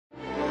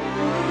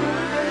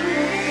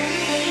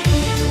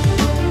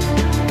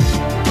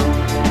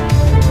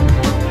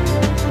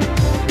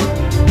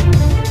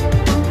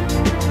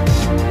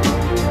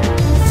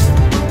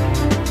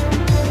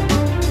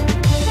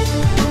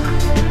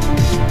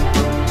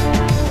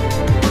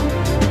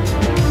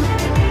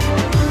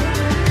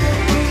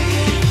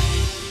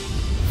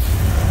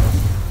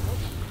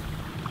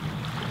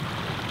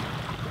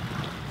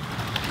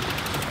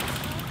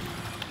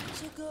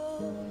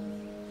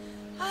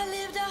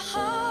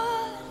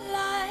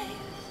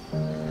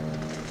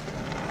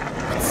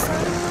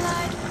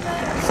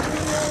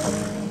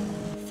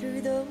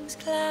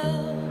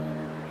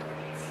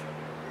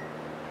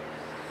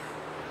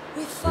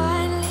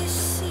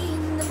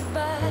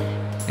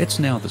It's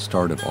now the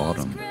start of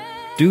autumn.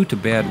 Due to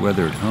bad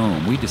weather at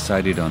home, we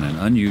decided on an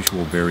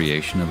unusual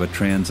variation of a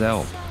Trans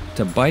Alp,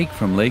 to bike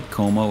from Lake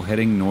Como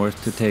heading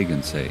north to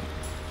Tegernsee.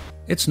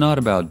 It's not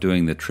about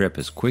doing the trip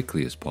as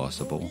quickly as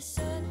possible,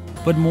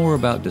 but more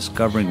about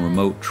discovering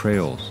remote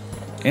trails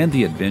and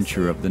the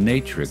adventure of the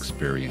nature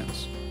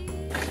experience.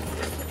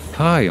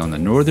 High on the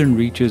northern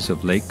reaches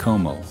of Lake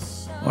Como,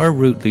 our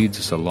route leads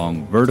us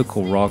along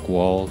vertical rock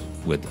walls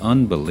with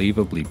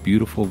unbelievably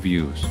beautiful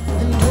views.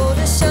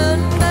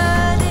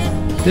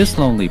 This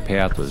lonely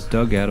path was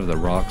dug out of the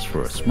rocks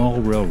for a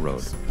small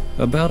railroad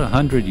about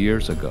 100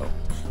 years ago.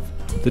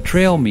 The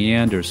trail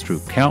meanders through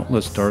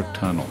countless dark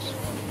tunnels,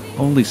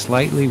 only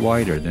slightly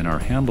wider than our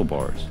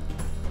handlebars.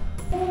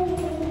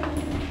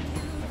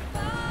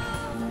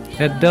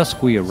 At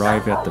dusk we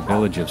arrive at the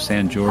village of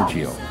San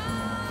Giorgio.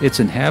 Its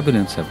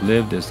inhabitants have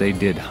lived as they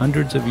did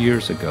hundreds of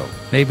years ago.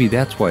 Maybe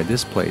that's why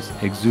this place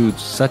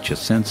exudes such a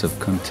sense of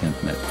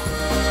contentment.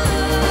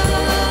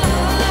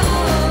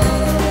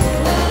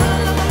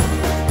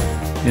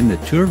 In the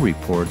tour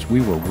reports, we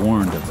were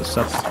warned of the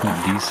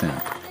subsequent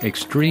descent.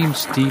 Extreme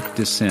steep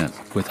descent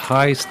with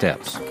high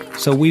steps.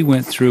 So we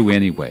went through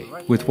anyway,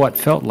 with what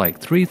felt like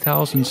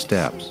 3,000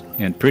 steps,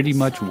 and pretty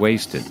much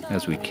wasted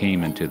as we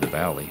came into the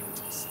valley.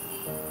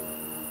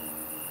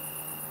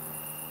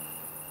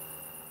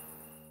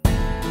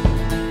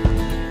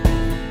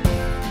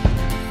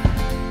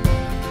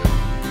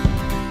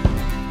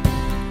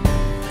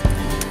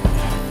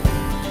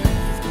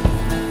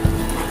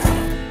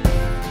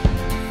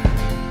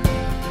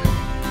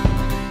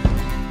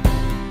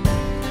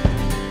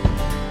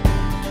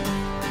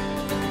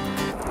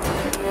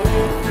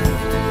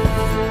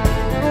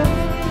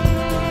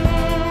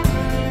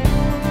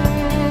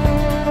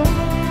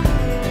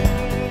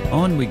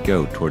 On we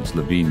go towards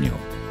Livigno,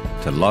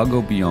 to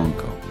Lago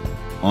Bianco,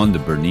 on the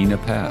Bernina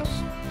Pass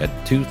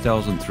at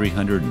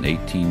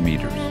 2,318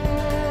 meters.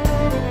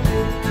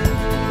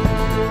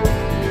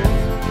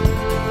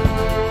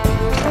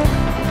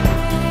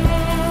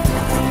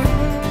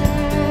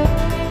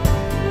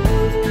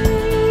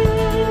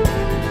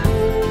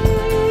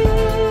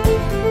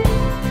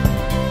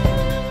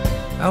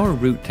 Our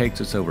route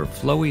takes us over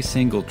flowy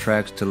single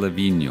tracks to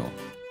Livigno.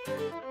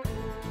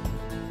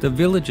 The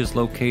village is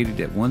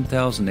located at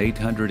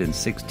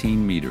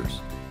 1,816 meters,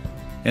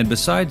 and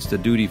besides the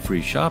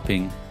duty-free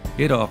shopping,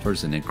 it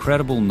offers an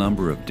incredible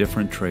number of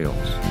different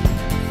trails.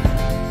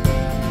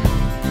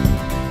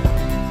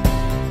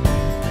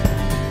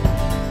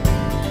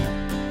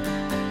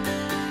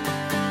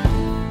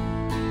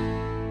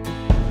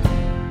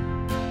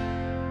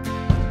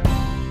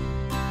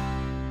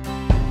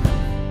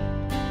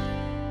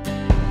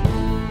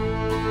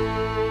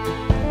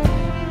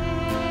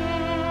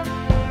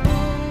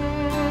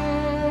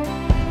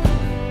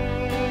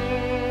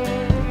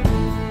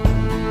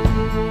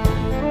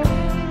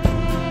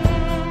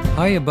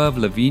 High above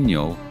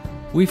Livigno,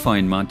 we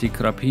find Monte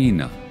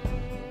Crapina,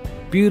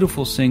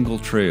 beautiful single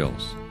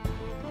trails,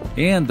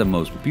 and the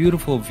most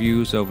beautiful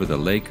views over the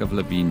lake of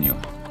Livigno,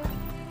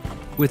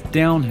 with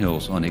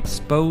downhills on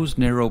exposed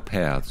narrow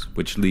paths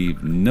which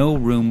leave no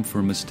room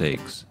for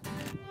mistakes.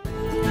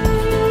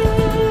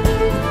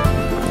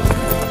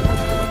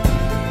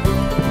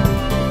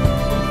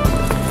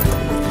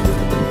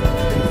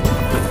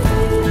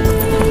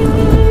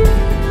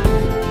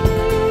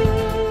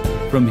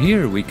 From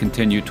here we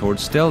continue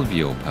towards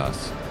Stelvio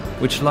Pass,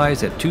 which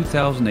lies at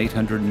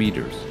 2,800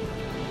 meters.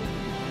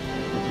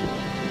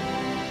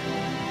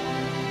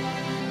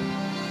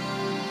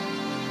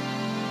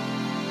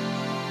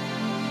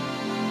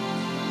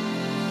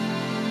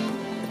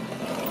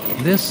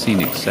 This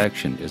scenic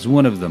section is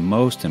one of the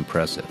most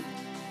impressive.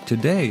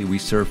 Today we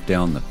surf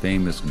down the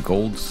famous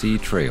Gold Sea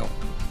Trail.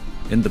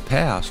 In the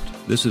past,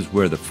 this is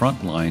where the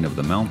front line of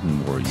the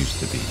mountain war used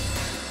to be.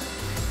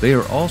 They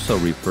are also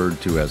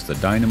referred to as the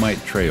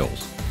Dynamite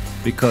Trails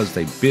because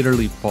they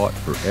bitterly fought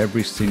for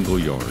every single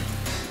yard.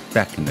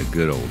 Back in the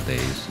good old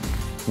days.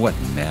 What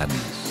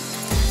madness.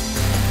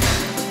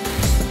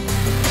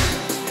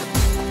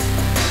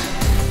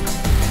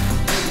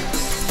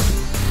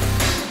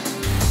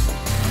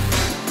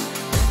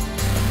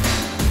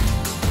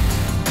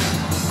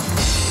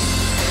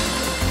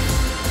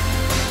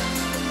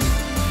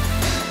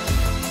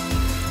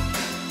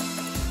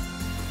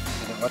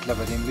 Der Ortler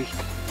bei dem Licht,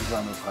 die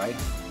waren nur frei.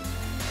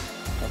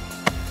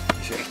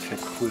 Ist ja echt fett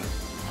cool.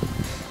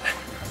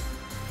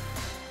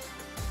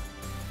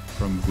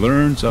 From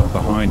Glurns up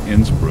behind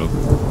Innsbruck,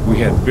 we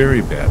had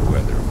very bad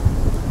weather,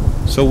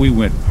 so we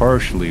went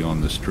partially on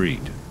the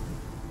street.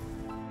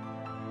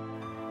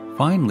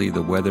 Finally,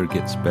 the weather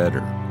gets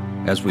better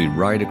as we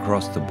ride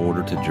across the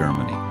border to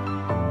Germany.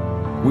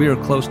 We are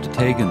close to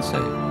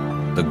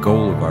Tegernsee, the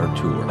goal of our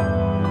tour.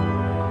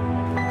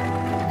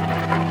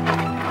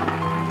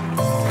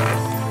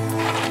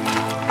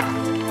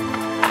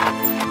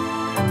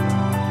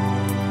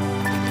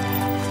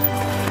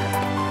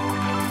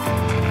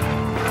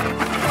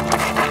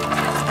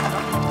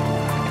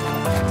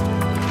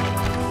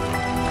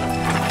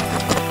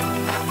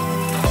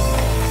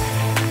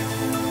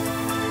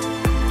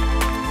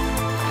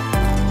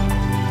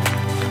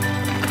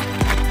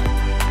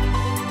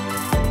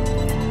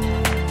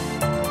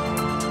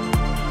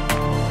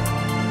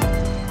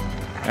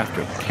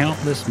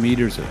 countless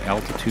meters of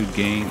altitude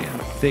gain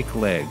and thick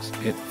legs,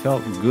 it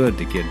felt good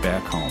to get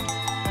back home.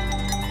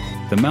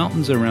 The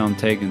mountains around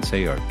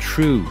Tegernsee are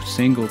true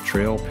single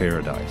trail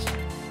paradise.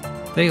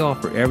 They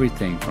offer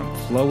everything from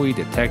flowy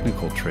to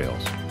technical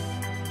trails,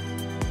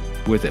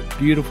 with a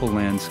beautiful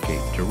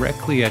landscape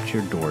directly at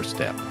your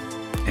doorstep.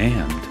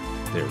 And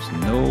there's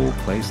no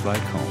place like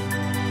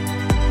home.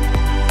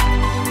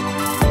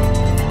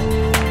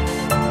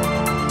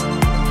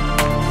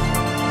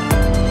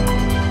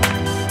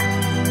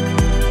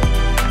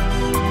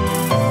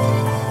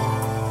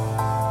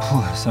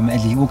 Sind wir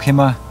endlich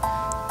angekommen.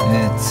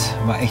 Jetzt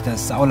war echt ein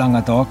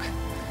saulanger Tag.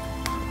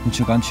 Bin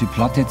schon ganz schön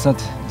platt jetzt.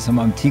 Jetzt sind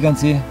wir am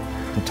Tegernsee.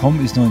 Der Tom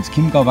ist noch ins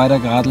Chiemgau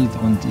weitergeradelt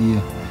und ich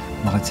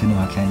mache jetzt hier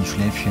noch ein kleines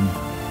Schläfchen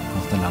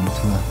nach der langen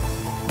Tour.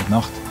 Gute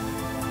Nacht.